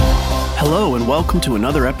Hello and welcome to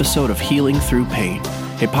another episode of Healing Through Pain,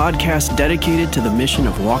 a podcast dedicated to the mission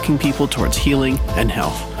of walking people towards healing and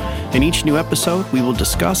health. In each new episode, we will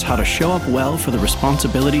discuss how to show up well for the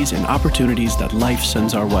responsibilities and opportunities that life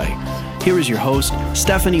sends our way. Here is your host,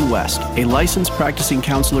 Stephanie West, a licensed practicing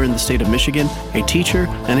counselor in the state of Michigan, a teacher,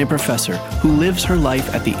 and a professor who lives her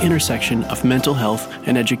life at the intersection of mental health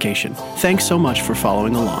and education. Thanks so much for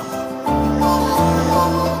following along.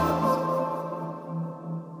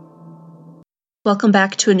 Welcome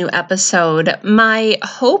back to a new episode. My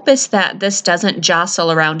hope is that this doesn't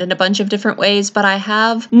jostle around in a bunch of different ways, but I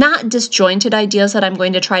have not disjointed ideas that I'm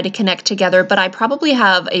going to try to connect together, but I probably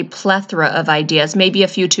have a plethora of ideas, maybe a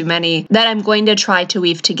few too many, that I'm going to try to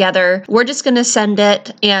weave together. We're just going to send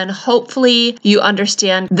it, and hopefully you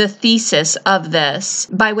understand the thesis of this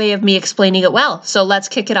by way of me explaining it well. So let's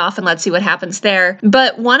kick it off and let's see what happens there.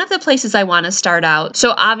 But one of the places I want to start out,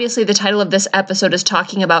 so obviously the title of this episode is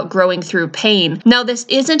talking about growing through pain. Now, this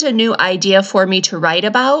isn't a new idea for me to write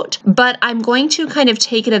about, but I'm going to kind of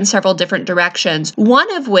take it in several different directions. One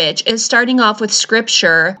of which is starting off with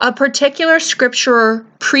scripture, a particular scripture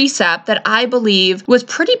precept that I believe was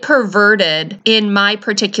pretty perverted in my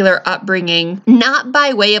particular upbringing, not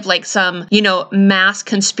by way of like some, mass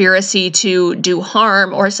conspiracy to do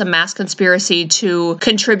harm or some mass conspiracy to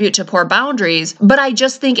contribute to poor boundaries, but I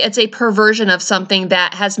just think it's a perversion of something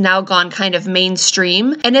that has now gone kind of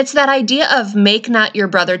mainstream. And it's that idea of make not your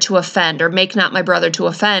brother to offend or make not my brother to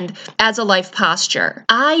offend as a life posture.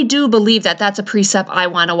 I do believe that that's a precept I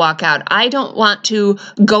want to walk out. I don't want to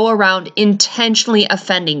go around intentionally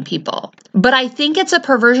offending people. But I think it's a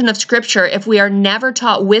perversion of scripture if we are never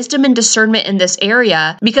taught wisdom and discernment in this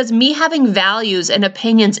area, because me having values and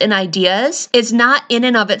opinions and ideas is not in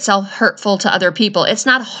and of itself hurtful to other people. It's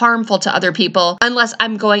not harmful to other people unless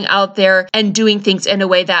I'm going out there and doing things in a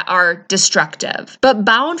way that are destructive. But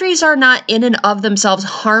boundaries are not in and of themselves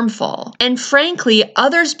harmful. And frankly,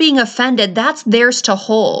 others being offended, that's theirs to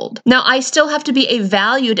hold. Now, I still have to be a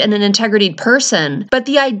valued and an integrated person, but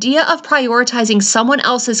the idea of prioritizing someone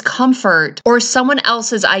else's comfort or someone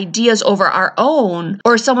else's ideas over our own,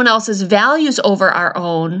 or someone else's values over our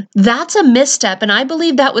own, that's a misstep. And I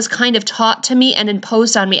believe that was kind of taught to me and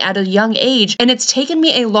imposed on me at a young age. And it's taken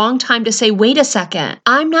me a long time to say, wait a second,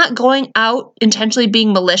 I'm not going out intentionally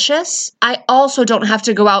being malicious. I also don't have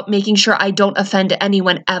to go out making sure I don't offend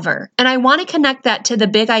anyone ever. And I want to connect that to the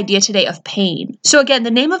big idea today of pain. So again,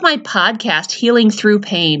 the name of my podcast, Healing Through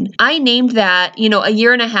Pain, I named that, a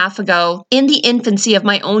year and a half ago in the infancy of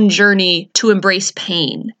my own journey to embrace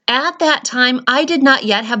pain. At that time, I did not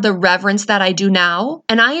yet have the reverence that I do now,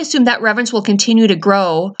 and I assume that reverence will continue to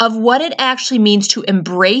grow of what it actually means to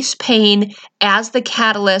embrace pain as the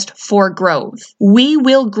catalyst for growth. We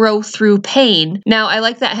will grow through pain. Now, I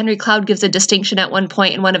like that Henry Cloud gives a distinction at one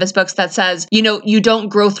point in one of his books that says, you don't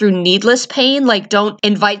grow through needless pain, like don't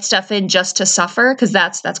invite stuff in just to suffer, because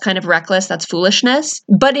that's kind of reckless, that's foolishness.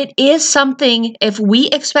 But it is something, if we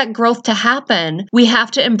expect growth to happen, we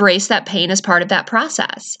have to embrace that pain as part of that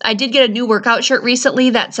process. I did get a new workout shirt recently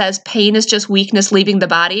that says pain is just weakness leaving the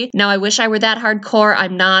body. Now, I wish I were that hardcore.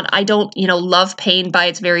 I'm not. I don't, love pain by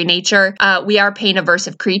its very nature. We are pain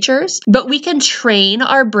aversive creatures, but we can train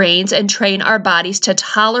our brains and train our bodies to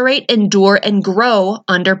tolerate, endure, and grow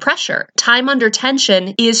under pressure. Time under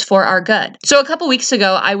tension is for our good. So a couple weeks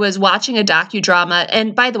ago, I was watching a docudrama,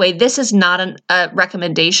 and by the way, this is not a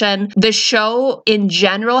recommendation. The show in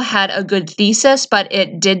general had a good thesis, but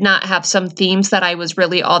it did not have some themes that I was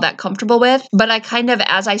really all that comfortable with. But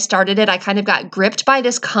as I started it, I kind of got gripped by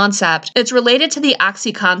this concept. It's related to the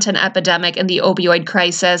OxyContin epidemic and the opioid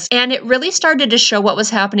crisis. And it really started to show what was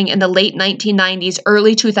happening in the late 1990s,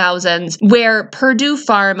 early 2000s, where Purdue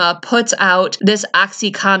Pharma puts out this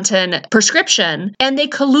OxyContin prescription, and they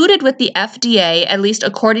colluded with the FDA, at least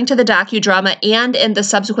according to the docudrama and in the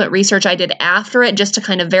subsequent research I did after it, just to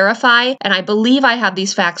kind of verify. And I believe I have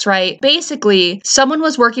these facts right. Basically, someone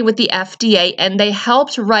was working with the FDA and they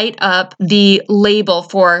helped write up the label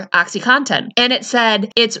for OxyContin. And it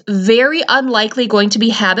said it's very unlikely going to be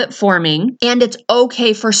habit forming and it's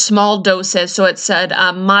okay for small doses. So it said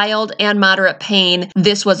mild and moderate pain.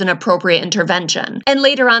 This was an appropriate intervention. And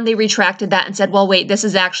later on, they retracted that and said, well, wait, this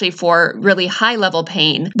is actually for really high level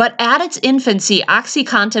pain. But at its infancy,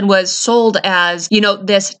 OxyContin was sold as,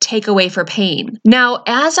 this takeaway for pain. Now,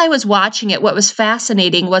 as I was watching it, what was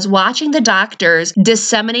fascinating was watching the doctors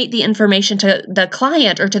disseminate the information to the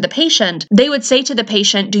client or to the patient. They would say to the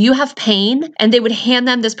patient, do you have pain? And they would hand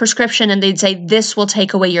them this prescription and they'd say, this will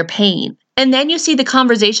take away your pain. And then you see the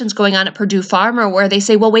conversations going on at Purdue Pharma where they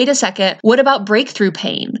say, well, wait a second, what about breakthrough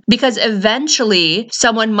pain? Because eventually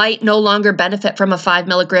someone might no longer benefit from a 5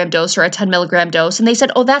 milligram dose or a 10 milligram dose. And they said,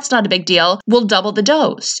 oh, that's not a big deal. We'll double the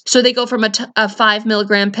dose. So they go from a 5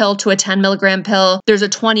 milligram pill to a 10 milligram pill. There's a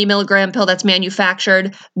 20 milligram pill that's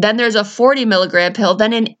manufactured. Then there's a 40 milligram pill,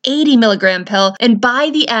 then an 80 milligram pill. And by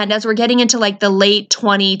the end, as we're getting into like the late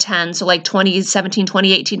 2010s, so like 2017,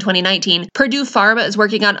 2018, 2019, Purdue Pharma is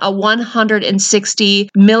working on a 160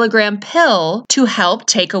 milligram pill to help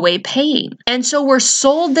take away pain. And so we're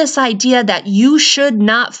sold this idea that you should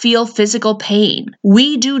not feel physical pain.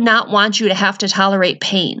 We do not want you to have to tolerate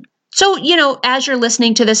pain. So, as you're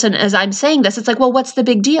listening to this and as I'm saying this, it's like, well, what's the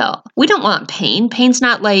big deal? We don't want pain. Pain's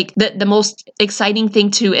not like the most exciting thing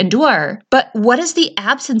to endure. But what is the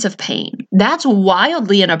absence of pain? That's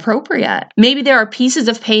wildly inappropriate. Maybe there are pieces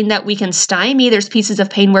of pain that we can stymie. There's pieces of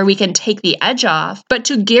pain where we can take the edge off. But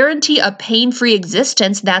to guarantee a pain-free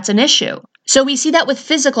existence, that's an issue. So we see that with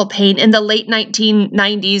physical pain in the late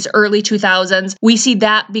 1990s, early 2000s, we see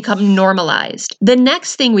that become normalized. The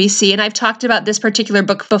next thing we see, and I've talked about this particular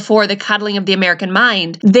book before, The Coddling of the American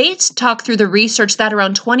Mind, they talk through the research that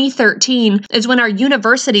around 2013 is when our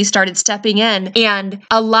universities started stepping in and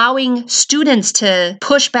allowing students to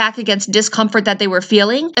push back against discomfort that they were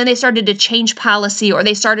feeling. And they started to change policy, or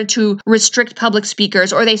they started to restrict public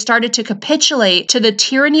speakers, or they started to capitulate to the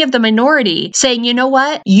tyranny of the minority, saying, you know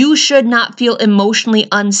what? You should not feel emotionally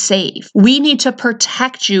unsafe. We need to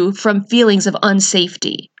protect you from feelings of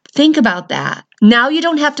unsafety. Think about that. Now you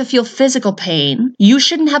don't have to feel physical pain. You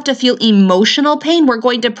shouldn't have to feel emotional pain. We're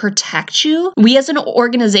going to protect you. We as an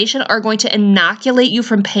organization are going to inoculate you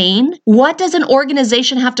from pain. What does an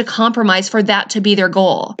organization have to compromise for that to be their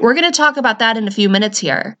goal? We're going to talk about that in a few minutes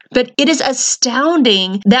here. But it is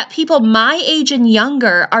astounding that people my age and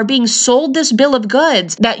younger are being sold this bill of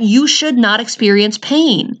goods that you should not experience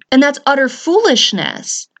pain. And that's utter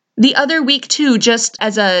foolishness. The other week, too, just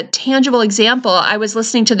as a tangible example, I was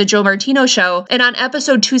listening to the Joe Martino show, and on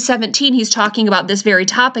episode 217, he's talking about this very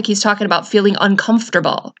topic. He's talking about feeling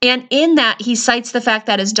uncomfortable. And in that, he cites the fact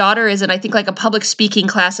that his daughter is in, I think, like a public speaking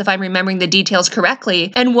class, if I'm remembering the details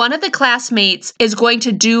correctly. And one of the classmates is going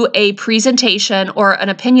to do a presentation or an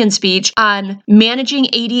opinion speech on managing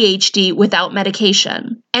ADHD without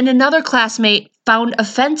medication. And another classmate found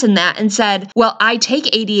offense in that and said, well, I take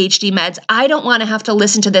ADHD meds. I don't want to have to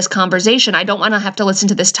listen to this conversation. I don't want to have to listen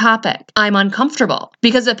to this topic. I'm uncomfortable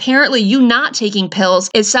because apparently you not taking pills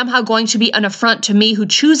is somehow going to be an affront to me who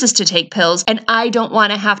chooses to take pills, and I don't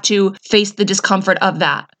want to have to face the discomfort of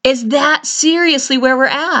that. Is that seriously where we're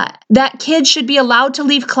at? That kids should be allowed to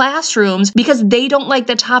leave classrooms because they don't like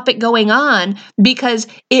the topic going on because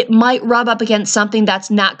it might rub up against something that's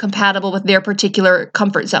not compatible with their particular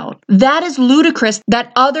comfort zone. That is ludicrous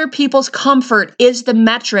that other people's comfort is the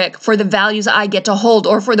metric for the values I get to hold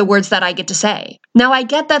or for the words that I get to say. Now, I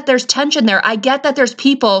get that there's tension there. I get that there's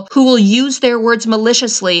people who will use their words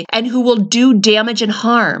maliciously and who will do damage and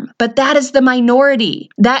harm. But that is the minority.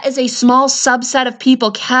 That is a small subset of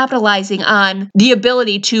people capitalizing on the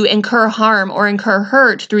ability to incur harm or incur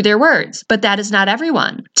hurt through their words. But that is not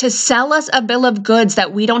everyone. To sell us a bill of goods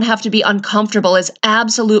that we don't have to be uncomfortable is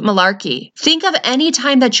absolute malarkey. Think of any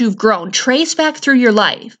time that you've grown. Trace back through your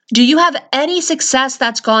life. Do you have any success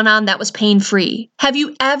that's gone on that was pain-free? Have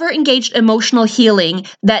you ever engaged emotional healing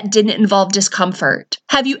that didn't involve discomfort?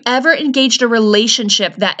 Have you ever engaged a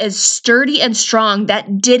relationship that is sturdy and strong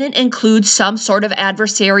that didn't include some sort of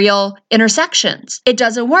adversarial intersections? It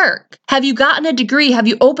doesn't work. Have you gotten a degree? Have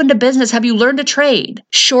you opened a business? Have you learned a trade?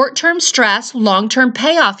 Short-term stress, long-term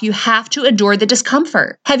payoff. You have to endure the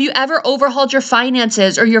discomfort. Have you ever overhauled your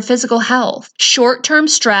finances or your physical health? Short-term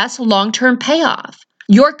stress, long-term payoff.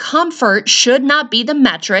 Your comfort should not be the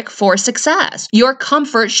metric for success. Your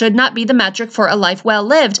comfort should not be the metric for a life well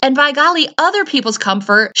lived. And by golly, other people's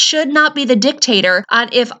comfort should not be the dictator on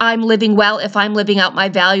if I'm living well, if I'm living out my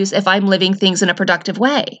values, if I'm living things in a productive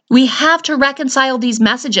way. We have to reconcile these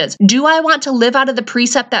messages. Do I want to live out of the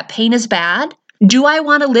precept that pain is bad? Do I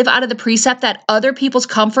want to live out of the precept that other people's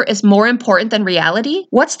comfort is more important than reality?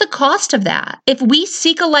 What's the cost of that? If we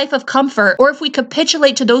seek a life of comfort, or if we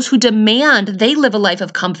capitulate to those who demand they live a life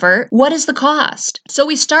of comfort, what is the cost? So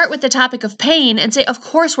we start with the topic of pain and say, of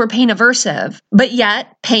course we're pain aversive, but yet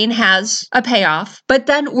pain has a payoff. But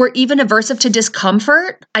then we're even aversive to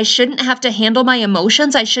discomfort. I shouldn't have to handle my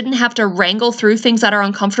emotions. I shouldn't have to wrangle through things that are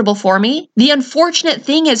uncomfortable for me. The unfortunate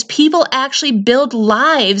thing is people actually build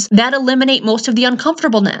lives that eliminate most of the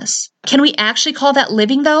uncomfortableness. Can we actually call that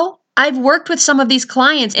living though? I've worked with some of these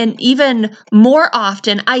clients, and even more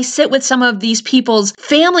often, I sit with some of these people's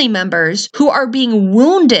family members who are being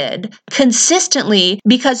wounded consistently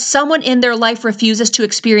because someone in their life refuses to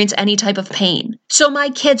experience any type of pain. So my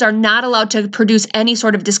kids are not allowed to produce any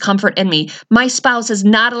sort of discomfort in me. My spouse is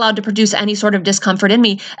not allowed to produce any sort of discomfort in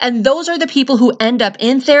me. And those are the people who end up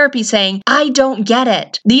in therapy saying, I don't get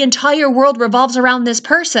it. The entire world revolves around this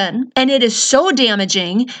person, and it is so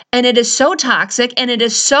damaging, and it is so toxic, and it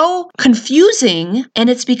is so confusing, and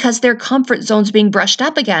it's because their comfort zone's being brushed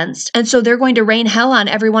up against, and so they're going to rain hell on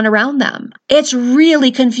everyone around them. It's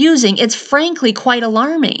really confusing. It's frankly quite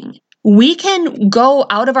alarming. We can go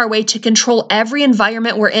out of our way to control every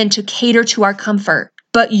environment we're in to cater to our comfort,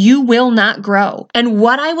 but you will not grow. And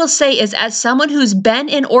what I will say is, as someone who's been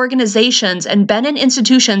in organizations and been in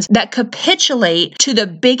institutions that capitulate to the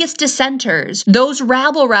biggest dissenters, those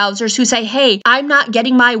rabble-rousers who say, hey, I'm not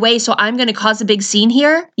getting my way, so I'm going to cause a big scene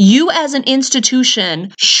here. You as an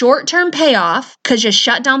institution, short-term payoff, because you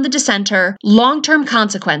shut down the dissenter, long-term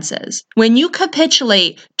consequences. When you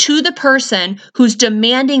capitulate to the person who's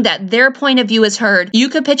demanding that their point of view is heard, you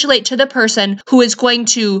capitulate to the person who is going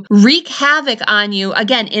to wreak havoc on you,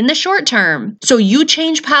 again, in the short term. So you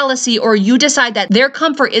change policy or you decide that their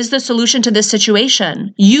comfort is the solution to this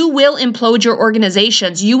situation. You will implode your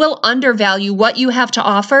organizations. You will undervalue what you have to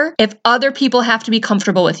offer if other people have to be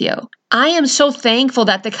comfortable with you. I am so thankful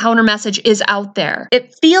that the counter message is out there.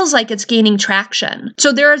 It feels like it's gaining traction.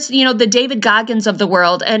 So there's, the David Goggins of the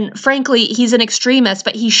world, and frankly, he's an extremist,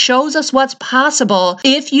 but he shows us what's possible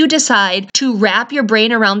if you decide to wrap your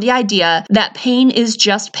brain around the idea that pain is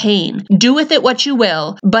just pain. Do with it what you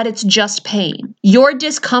will, but it's just pain. Your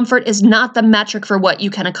discomfort is not the metric for what you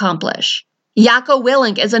can accomplish. Jocko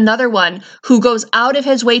Willink is another one who goes out of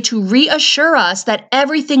his way to reassure us that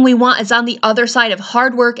everything we want is on the other side of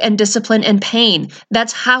hard work and discipline and pain.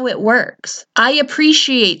 That's how it works. I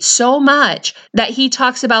appreciate so much that he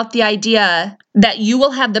talks about the idea that you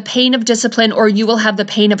will have the pain of discipline or you will have the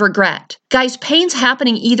pain of regret. Guys, pain's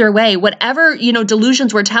happening either way. Whatever,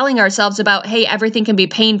 delusions we're telling ourselves about, hey, everything can be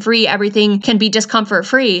pain-free, everything can be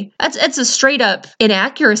discomfort-free. It's a straight up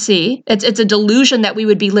inaccuracy. It's a delusion that we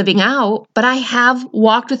would be living out. But I have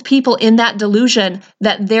walked with people in that delusion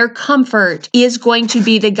that their comfort is going to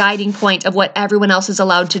be the guiding point of what everyone else is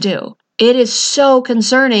allowed to do. It is so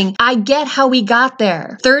concerning. I get how we got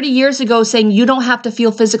there. 30 years ago saying you don't have to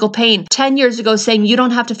feel physical pain. 10 years ago saying you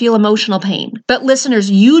don't have to feel emotional pain. But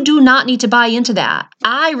listeners, you do not need to buy into that.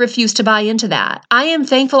 I refuse to buy into that. I am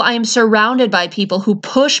thankful I am surrounded by people who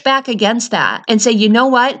push back against that and say, you know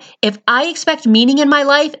what? If I expect meaning in my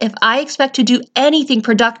life, if I expect to do anything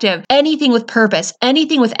productive, anything with purpose,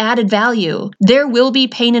 anything with added value, there will be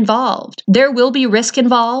pain involved. There will be risk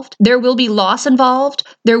involved. There will be loss involved.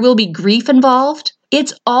 There will be grief involved.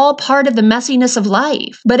 It's all part of the messiness of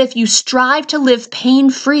life. But if you strive to live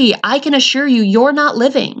pain-free, I can assure you, you're not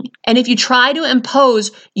living. And if you try to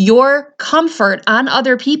impose your comfort on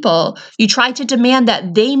other people, you try to demand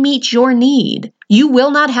that they meet your need, you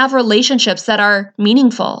will not have relationships that are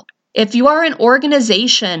meaningful. If you are an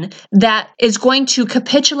organization that is going to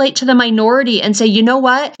capitulate to the minority and say, you know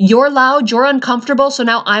what, you're loud, you're uncomfortable, so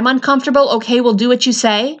now I'm uncomfortable, okay, we'll do what you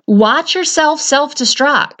say, watch yourself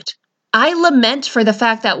self-destruct. I lament for the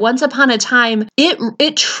fact that once upon a time,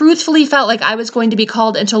 it truthfully felt like I was going to be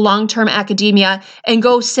called into long-term academia and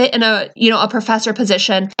go sit in a professor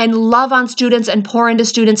position and love on students and pour into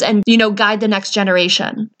students and, guide the next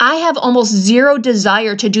generation. I have almost zero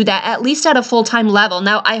desire to do that, at least at a full-time level.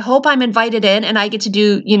 Now, I hope I'm invited in and I get to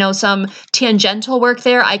do, some tangential work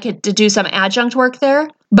there. I get to do some adjunct work there.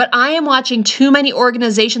 But I am watching too many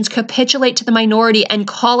organizations capitulate to the minority and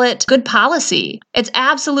call it good policy. It's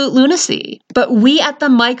absolute lunacy. But we at the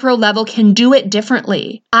micro level can do it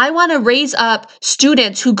differently. I want to raise up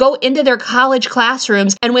students who go into their college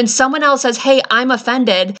classrooms, and when someone else says, hey, I'm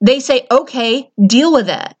offended, they say, okay, deal with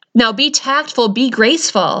it. Now be tactful, be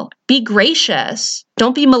graceful, be gracious,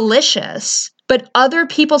 don't be malicious. But other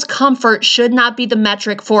people's comfort should not be the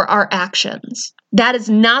metric for our actions. That is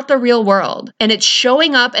not the real world. And it's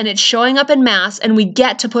showing up in mass, and we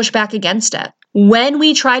get to push back against it. When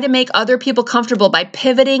we try to make other people comfortable by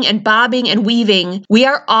pivoting and bobbing and weaving, we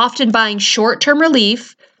are often buying short-term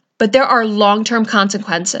relief, but there are long-term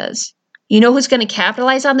consequences. You know who's going to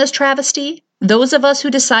capitalize on this travesty? Those of us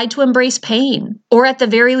who decide to embrace pain, or at the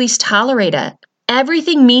very least tolerate it.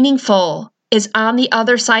 Everything meaningful is on the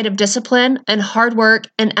other side of discipline and hard work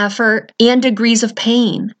and effort and degrees of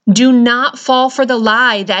pain. Do not fall for the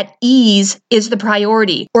lie that ease is the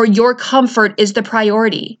priority or your comfort is the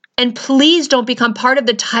priority. And please don't become part of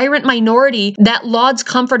the tyrant minority that lauds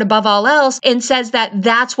comfort above all else and says that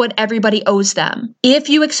that's what everybody owes them. If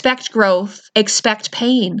you expect growth, expect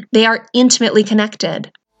pain. They are intimately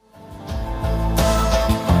connected.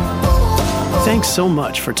 Thanks so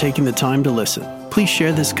much for taking the time to listen. Please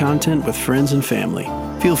share this content with friends and family.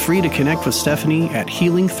 Feel free to connect with Stephanie at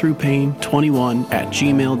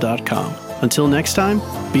healingthroughpain21@gmail.com. Until next time,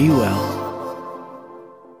 be well.